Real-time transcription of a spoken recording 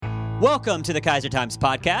Welcome to the Kaiser Times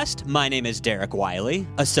podcast. My name is Derek Wiley,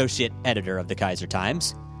 associate editor of the Kaiser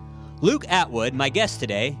Times. Luke Atwood, my guest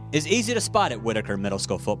today, is easy to spot at Whiteaker Middle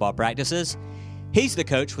School football practices. He's the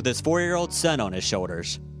coach with his 4-year-old son on his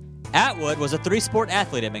shoulders. Atwood was a 3-sport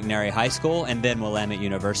athlete at McNary High School and then Willamette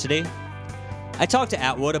University. I talked to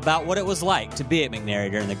Atwood about what it was like to be at McNary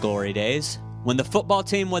during the glory days, when the football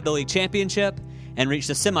team won the league championship and reached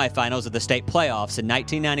the semifinals of the state playoffs in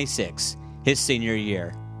 1996, his senior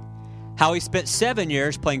year. How he spent 7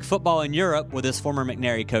 years playing football in Europe with his former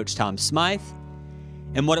McNary coach Tom Smythe,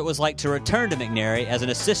 and what it was like to return to McNary as an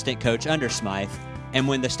assistant coach under Smythe and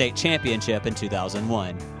win the state championship in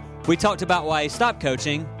 2001. We talked about why he stopped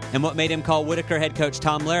coaching and what made him call Whiteaker head coach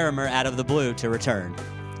Tom Larimer out of the blue to return.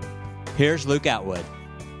 Here's Luke Atwood.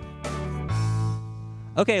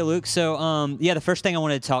 Okay, Luke, so the first thing I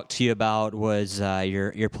wanted to talk to you about was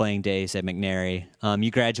your playing days at McNary.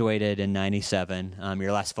 You graduated in 97.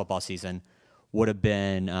 Your last football season would have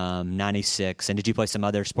been 96. And did you play some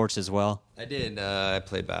other sports as well? I did. I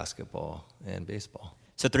played basketball and baseball.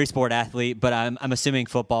 So 3-sport athlete, but I'm assuming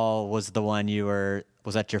football was the one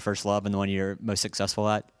was that your first love and the one you're most successful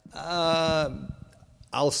at?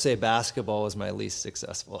 I'll say basketball was my least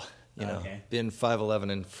successful. Okay. Being 5'11"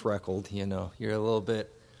 and freckled, you're a little bit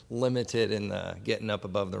limited in getting up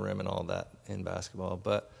above the rim and all that in basketball.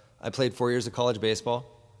 But I played 4 years of college baseball.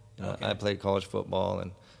 Okay. I played college football,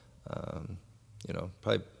 and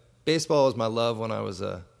probably baseball was my love when I was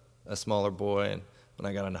a smaller boy. And when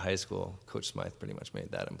I got into high school, Coach Smythe pretty much made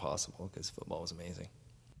that impossible because football was amazing.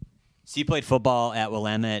 So you played football at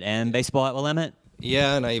Willamette and baseball at Willamette?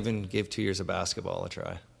 Yeah, and I even gave 2 years of basketball a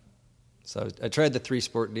try. So I tried the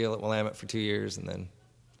 3-sport deal at Willamette for 2 years and then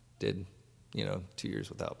did, 2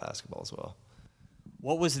 years without basketball as well.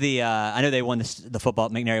 What was the I know they won the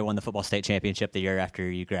football, McNary won the football state championship the year after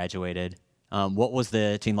you graduated. What was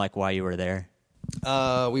the team like while you were there?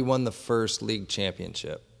 We won the first league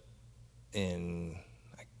championship in,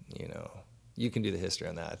 you can do the history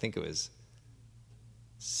on that. I think it was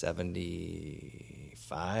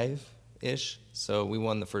 75-ish. So we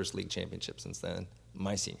won the first league championship since then,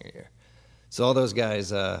 my senior year. So all those guys,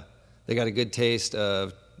 they got a good taste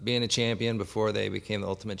of being a champion before they became the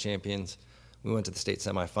ultimate champions. We went to the state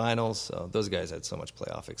semifinals, so those guys had so much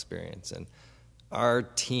playoff experience. And our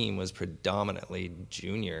team was predominantly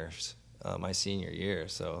juniors my senior year.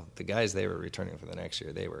 So the guys they were returning for the next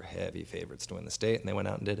year, they were heavy favorites to win the state, and they went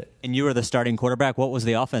out and did it. And you were the starting quarterback. What was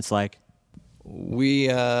the offense like? We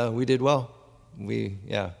did well.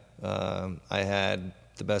 I had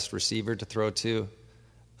the best receiver to throw to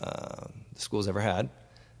the school's ever had.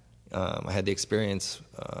 I had the experience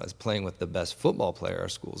as playing with the best football player our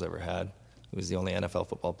school's ever had. He was the only NFL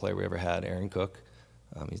football player we ever had, Aaron Cook.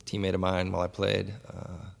 He's a teammate of mine while I played.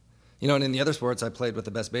 And in the other sports, I played with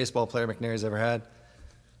the best baseball player McNary's ever had.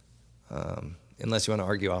 Unless you want to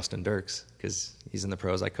argue Austin Dirks, because he's in the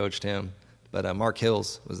pros. I coached him. But Mark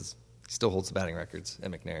Hills still holds the batting records at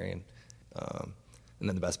McNary. And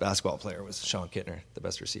then the best basketball player was Sean Kittner, the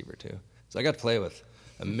best receiver, too. So I got to play with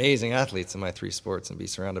amazing athletes in my 3 sports and be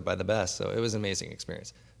surrounded by the best. So it was an amazing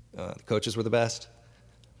experience. The coaches were the best.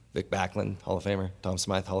 Vic Backlund, Hall of Famer. Tom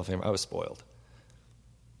Smythe, Hall of Famer. I was spoiled.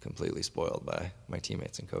 Completely spoiled by my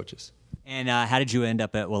teammates and coaches. And how did you end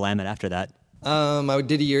up at Willamette after that? I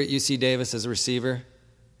did a year at UC Davis as a receiver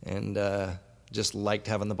and just liked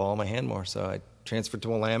having the ball in my hand more. So I transferred to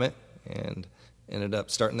Willamette and ended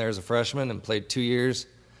up starting there as a freshman and played 2 years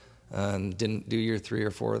and didn't do year 3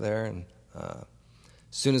 or 4 there. And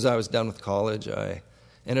as soon as I was done with college, I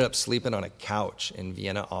ended up sleeping on a couch in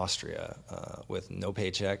Vienna, Austria with no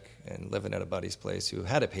paycheck and living at a buddy's place who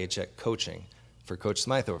had a paycheck coaching for Coach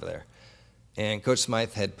Smythe over there. And Coach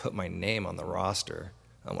Smythe had put my name on the roster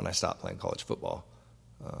when I stopped playing college football.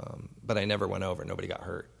 But I never went over. Nobody got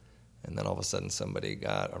hurt. And then all of a sudden somebody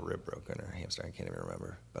got a rib broken or a hamstring. I can't even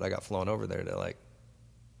remember. But I got flown over there to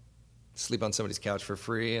sleep on somebody's couch for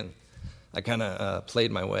free. And I kind of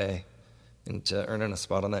played my way into earning a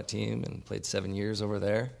spot on that team and played 7 years over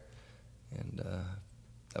there. And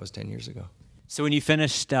that was 10 years ago. So when you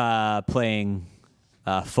finished playing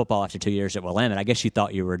football after 2 years at Willamette, I guess you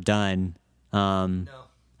thought you were done. No.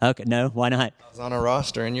 Okay, no? Why not? I was on a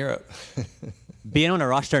roster in Europe. Being on a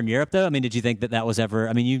roster in Europe, though, did you think that was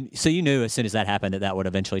ever... you knew as soon as that happened that would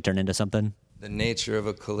eventually turn into something? The nature of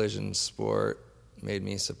a collision sport made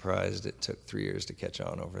me surprised it took 3 years to catch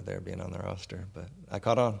on over there being on the roster, but I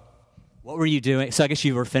caught on. What were you doing? So I guess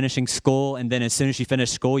you were finishing school, and then as soon as you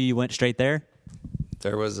finished school, you went straight there?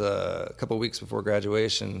 There was a couple weeks before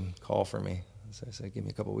graduation call for me. So I said, give me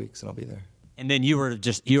a couple weeks and I'll be there. And then you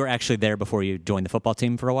were actually there before you joined the football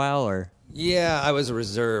team for a while, or? Yeah, I was a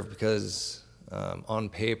reserve because on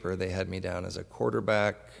paper they had me down as a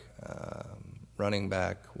quarterback, running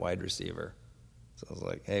back, wide receiver. So I was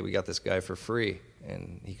like, hey, we got this guy for free,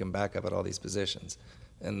 and he can back up at all these positions.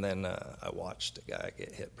 And then I watched a guy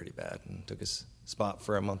get hit pretty bad and took his spot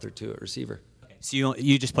for a month or two at receiver. So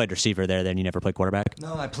you just played receiver there, then you never played quarterback?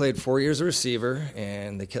 No, I played 4 years a receiver,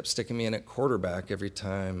 and they kept sticking me in at quarterback every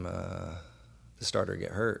time the starter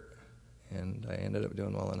get hurt. And I ended up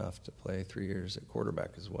doing well enough to play 3 years at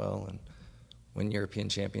quarterback as well and win European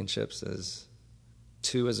championships as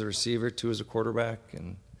 2 as a receiver, 2 as a quarterback,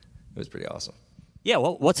 and it was pretty awesome. Yeah,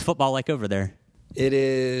 well, what's football like over there? It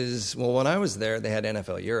is, well, when I was there, they had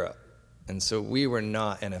NFL Europe, and so we were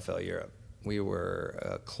not NFL Europe. We were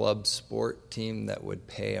a club sport team that would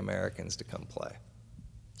pay Americans to come play.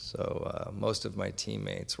 So most of my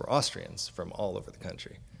teammates were Austrians from all over the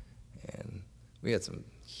country. And we had some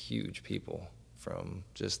huge people from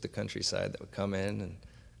just the countryside that would come in and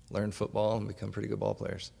learn football and become pretty good ball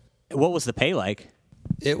players. What was the pay like?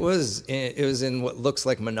 It was in what looks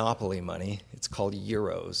like Monopoly money. It's called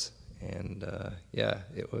euros. And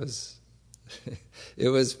it was it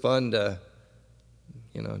was fun to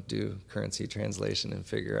do currency translation and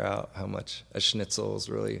figure out how much a schnitzel is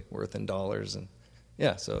really worth in dollars. And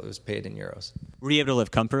so it was paid in euros. Were you able to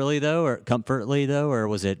live comfortably though, or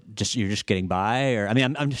was it just you're just getting by? Or I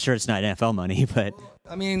mean, I'm sure it's not NFL money, but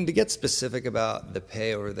I mean, to get specific about the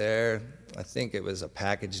pay over there, I think it was a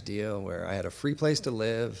package deal where I had a free place to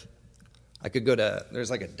live. I could go to there's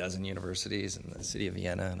like a dozen universities in the city of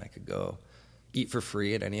Vienna, and I could go eat for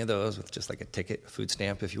free at any of those with just like a ticket, a food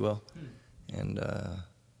stamp, if you will. And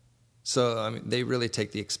so, I mean, they really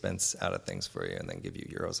take the expense out of things for you and then give you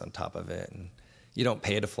euros on top of it. And you don't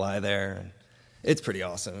pay to fly there. And it's pretty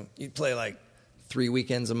awesome. You'd play like 3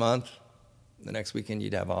 weekends a month. The next weekend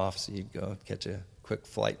you'd have off, so you'd go catch a quick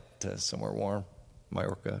flight to somewhere warm,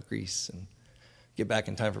 Majorca, Greece, and get back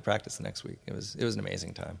in time for practice the next week. It was an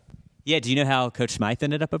amazing time. Yeah, do you know how Coach Smythe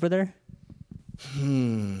ended up over there?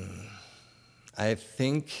 I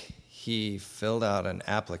think he filled out an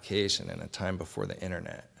application in a time before the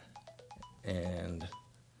internet and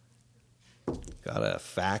got a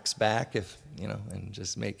fax back and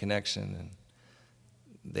just made connection. And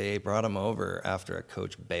they brought him over after a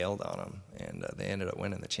coach bailed on him, and they ended up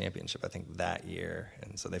winning the championship, I think, that year.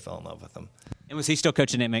 And so they fell in love with him. And was he still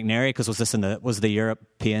coaching at McNary? Because was the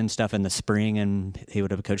European stuff in the spring, and he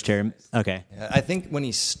would have coached here? Okay. Yeah, I think when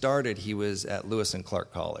he started, he was at Lewis and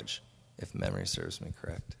Clark College, if memory serves me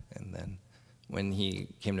correct. And then when he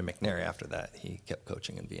came to McNary after that, he kept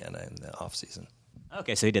coaching in Vienna in the off season.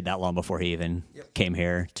 Okay, so he did that long before he even came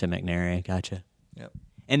here to McNary. Gotcha. Yep.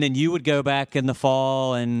 And then you would go back in the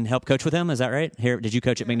fall and help coach with him, is that right? Here, did you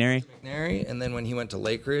coach at McNary? McNary, and then when he went to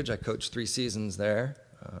Lake Ridge, I coached 3 seasons there.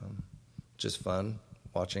 Just fun,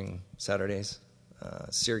 watching Saturdays.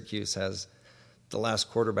 Syracuse has, the last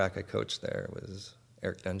quarterback I coached there was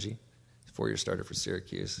Eric Dungy, 4-year starter for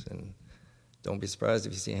Syracuse, and don't be surprised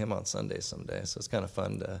if you see him on Sundays someday. So it's kind of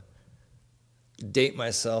fun to date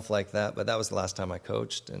myself like that, but that was the last time I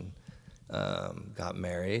coached, and got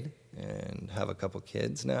married and have a couple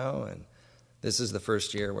kids now, and this is the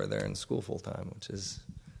first year where they're in school full time, which has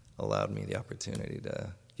allowed me the opportunity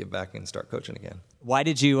to get back and start coaching again. Why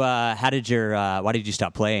did you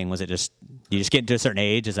stop playing? Was it just you just get to a certain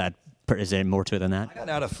age? Is there more to it than that? I got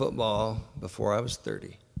out of football before I was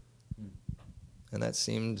 30, and that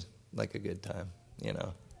seemed like a good time.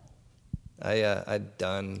 I'd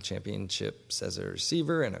done championships as a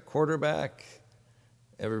receiver and a quarterback.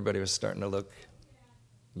 Everybody was starting to look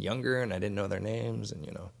younger, and I didn't know their names, and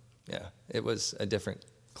it was a different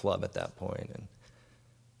club at that point, and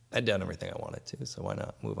I'd done everything I wanted to, so why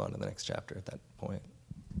not move on to the next chapter at that point?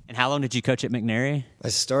 And how long did you coach at McNary? I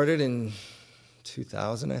started in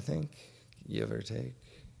 2000, I think, give or take.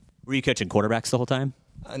 Were you coaching quarterbacks the whole time?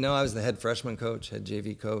 No, I was the head freshman coach, head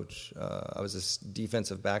JV coach. I was a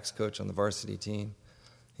defensive backs coach on the varsity team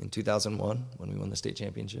in 2001 when we won the state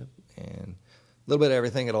championship, and a little bit of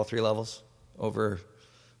everything at all 3 levels over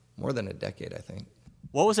more than a decade, I think.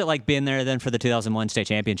 What was it like being there then for the 2001 state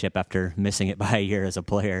championship after missing it by a year as a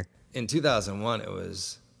player? In 2001, it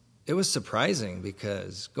was surprising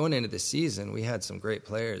because going into the season, we had some great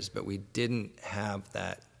players, but we didn't have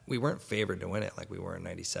that. We weren't favored to win it like we were in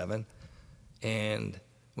 97. And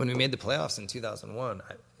when we made the playoffs in 2001,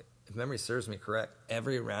 if memory serves me correct,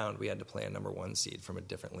 every round we had to play a number 1 seed from a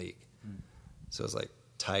different league. So it was like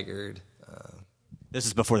Tigered. This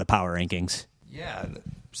is before the power rankings. Yeah.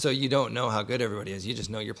 So you don't know how good everybody is. You just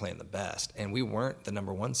know you're playing the best. And we weren't the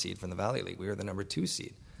number 1 seed from the Valley League. We were the number 2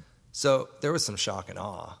 seed. So there was some shock and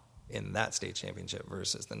awe in that state championship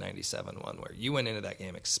versus the 97 one, where you went into that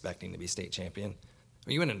game expecting to be state champion.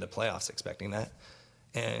 Or you went into the playoffs expecting that.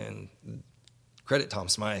 And credit Tom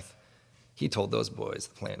Smythe, he told those boys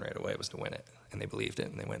the plan right away was to win it. And they believed it,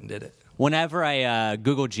 and they went and did it. Whenever I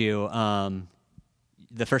Googled you,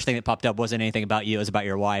 the first thing that popped up wasn't anything about you. It was about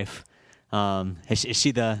your wife. Is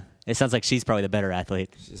she it sounds like she's probably the better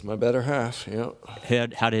athlete. She's my better half, yeah.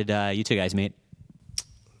 How did you two guys meet?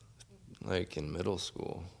 Like in middle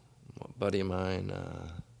school. A buddy of mine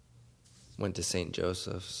went to St.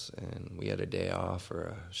 Joseph's, and we had a day off or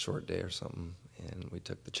a short day or something, and we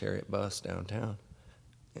took the Chariot bus downtown.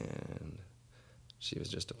 And she was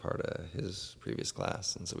just a part of his previous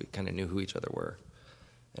class, and so we kind of knew who each other were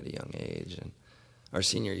at a young age. And our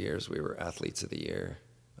senior years, we were athletes of the year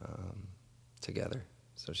together.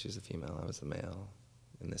 So she's the female, I was the male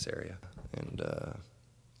in this area. And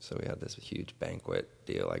so we had this huge banquet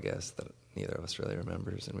deal, I guess, that neither of us really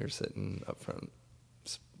remembers, and we were sitting up front.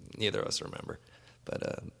 Neither of us remember.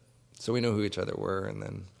 But so we knew who each other were, and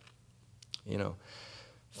then,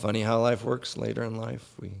 funny how life works. Later in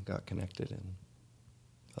life, we got connected and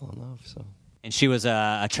fell in love. So. And she was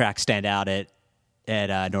a track standout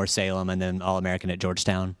at North Salem, and then All-American at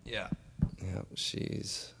Georgetown. Yeah.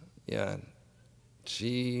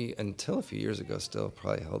 She, until a few years ago, still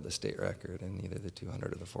probably held the state record in either the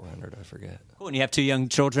 200 or the 400, I forget. Cool. And you have two young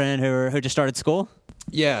children who just started school?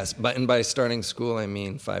 Yes, and by starting school, I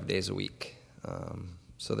mean 5 days a week.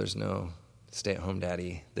 So there's no stay-at-home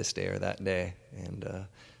daddy this day or that day, and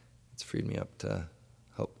it's freed me up to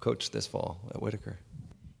help coach this fall at Whiteaker.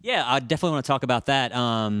 Yeah, I definitely want to talk about that.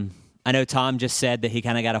 I know Tom just said that he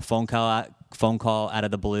kind of got a phone call out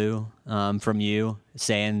of the blue from you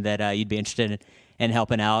saying that you'd be interested in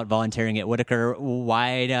helping out, volunteering at Whiteaker.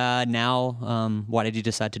 Why now? Why did you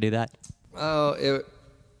decide to do that? Oh,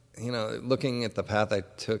 looking at the path I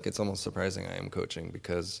took, it's almost surprising I am coaching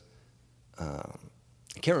because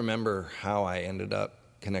I can't remember how I ended up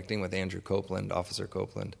connecting with Andrew Copeland, Officer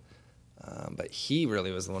Copeland, but he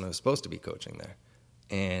really was the one who was supposed to be coaching there.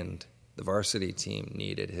 And the varsity team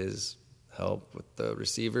needed his help with the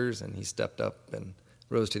receivers, and he stepped up and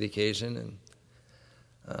rose to the occasion, and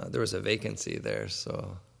there was a vacancy there.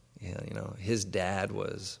 So, his dad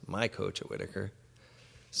was my coach at Whiteaker.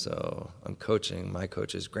 So I'm coaching my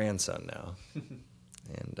coach's grandson now.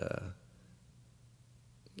 And,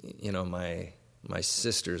 my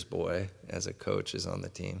sister's boy as a coach is on the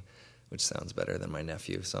team, which sounds better than my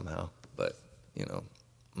nephew somehow. But,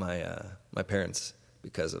 my parents,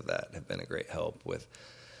 because of that, have been a great help with,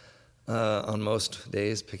 on most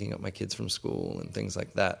days, picking up my kids from school and things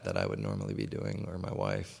like that I would normally be doing, or my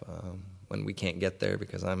wife, when we can't get there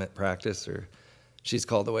because I'm at practice or she's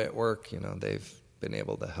called away at work. They've been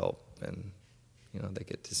able to help, and they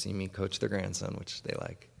get to see me coach their grandson, which they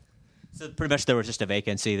like. So pretty much there was just a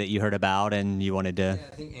vacancy that you heard about and you wanted to... Yeah,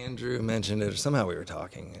 I think Andrew mentioned it, or somehow we were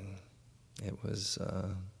talking, and it was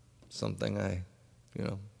something I,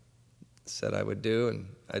 said I would do, and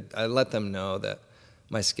I let them know that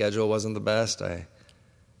my schedule wasn't the best. I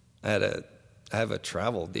have a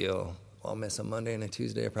travel deal. I'll miss a Monday and a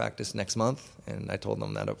Tuesday of practice next month, and I told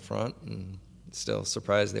them that up front, and still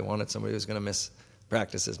surprised they wanted somebody who's going to miss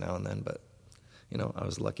practices now and then, but I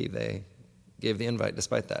was lucky they gave the invite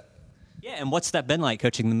despite that. Yeah, and what's that been like,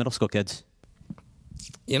 coaching the middle school kids?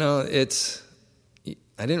 I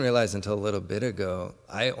didn't realize until a little bit ago,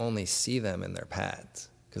 I only see them in their pads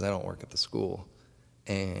because I don't work at the school.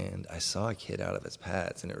 And I saw a kid out of his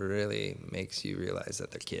pads, and it really makes you realize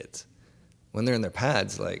that they're kids. When they're in their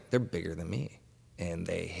pads, they're bigger than me, and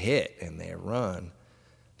they hit and they run.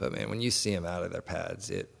 But, man, when you see them out of their pads,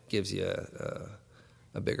 it gives you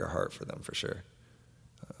a bigger heart for them for sure.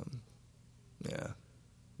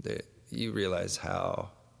 You realize how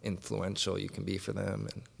influential you can be for them,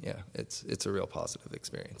 and it's a real positive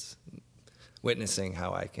experience. Witnessing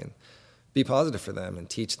how I can be positive for them and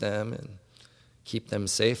teach them and keep them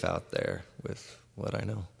safe out there with what I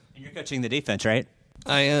know. And you're coaching the defense, right?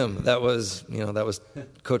 I am. That was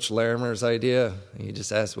Coach Larimer's idea. He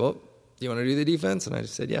just asked, "Well, do you want to do the defense?" And I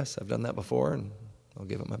just said, "Yes, I've done that before, and I'll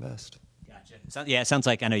give it my best." Gotcha. It sounds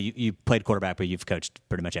like I know you played quarterback, but you've coached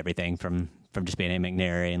pretty much everything from just being in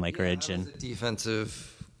McNary and Lake Ridge. I was a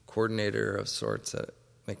defensive coordinator of sorts at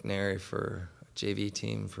McNary for a JV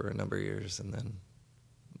team for a number of years, and then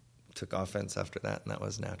took offense after that, and that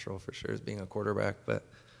was natural for sure as being a quarterback. But,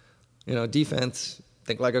 defense,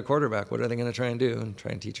 think like a quarterback. What are they going to try and do? And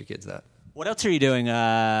try and teach your kids that. What else are you doing,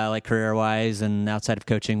 career-wise and outside of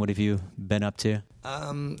coaching? What have you been up to?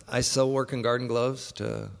 I sell work in garden gloves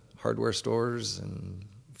to hardware stores and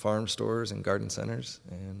farm stores and garden centers,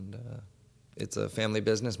 and it's a family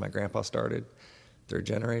business. My grandpa started, third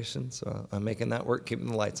generation, so I'm making that work, keeping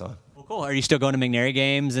the lights on. Well, cool. Are you still going to McNary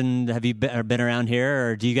games, and have you been around here,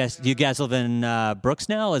 or do you guys live in Brooks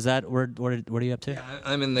now? Is that what are you up to? Yeah,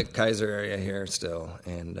 I'm in the Kaiser area here still,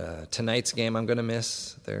 and tonight's game I'm going to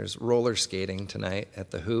miss. There's roller skating tonight at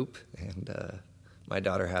the Hoop, and my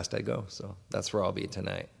daughter has to go, so that's where I'll be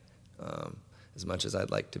tonight. As much as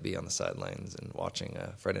I'd like to be on the sidelines and watching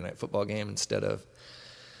a Friday night football game instead of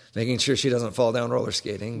making sure she doesn't fall down roller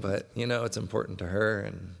skating, but, it's important to her.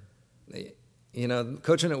 And,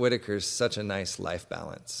 coaching at Whiteaker is such a nice life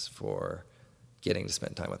balance for getting to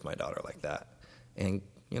spend time with my daughter like that. And,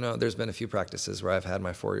 there's been a few practices where I've had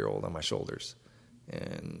my 4-year-old on my shoulders,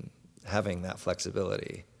 and having that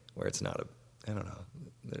flexibility where it's not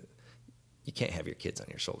you can't have your kids on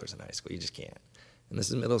your shoulders in high school. You just can't. And this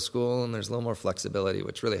is middle school, and there's a little more flexibility,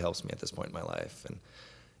 which really helps me at this point in my life. And,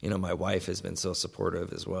 my wife has been so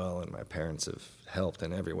supportive as well, and my parents have helped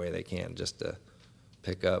in every way they can just to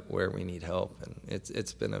pick up where we need help. And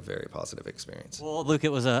it's been a very positive experience. Well, Luke,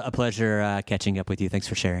 it was a pleasure catching up with you. Thanks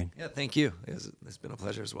for sharing. Yeah, thank you. It's been a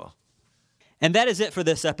pleasure as well. And that is it for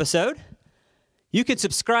this episode. You can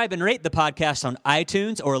subscribe and rate the podcast on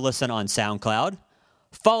iTunes or listen on SoundCloud.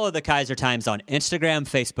 Follow the Kaiser Times on Instagram,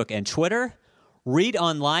 Facebook, and Twitter. Read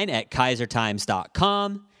online at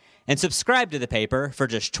kaisertimes.com, and subscribe to the paper for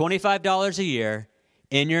just $25 a year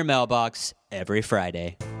in your mailbox every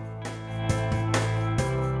Friday.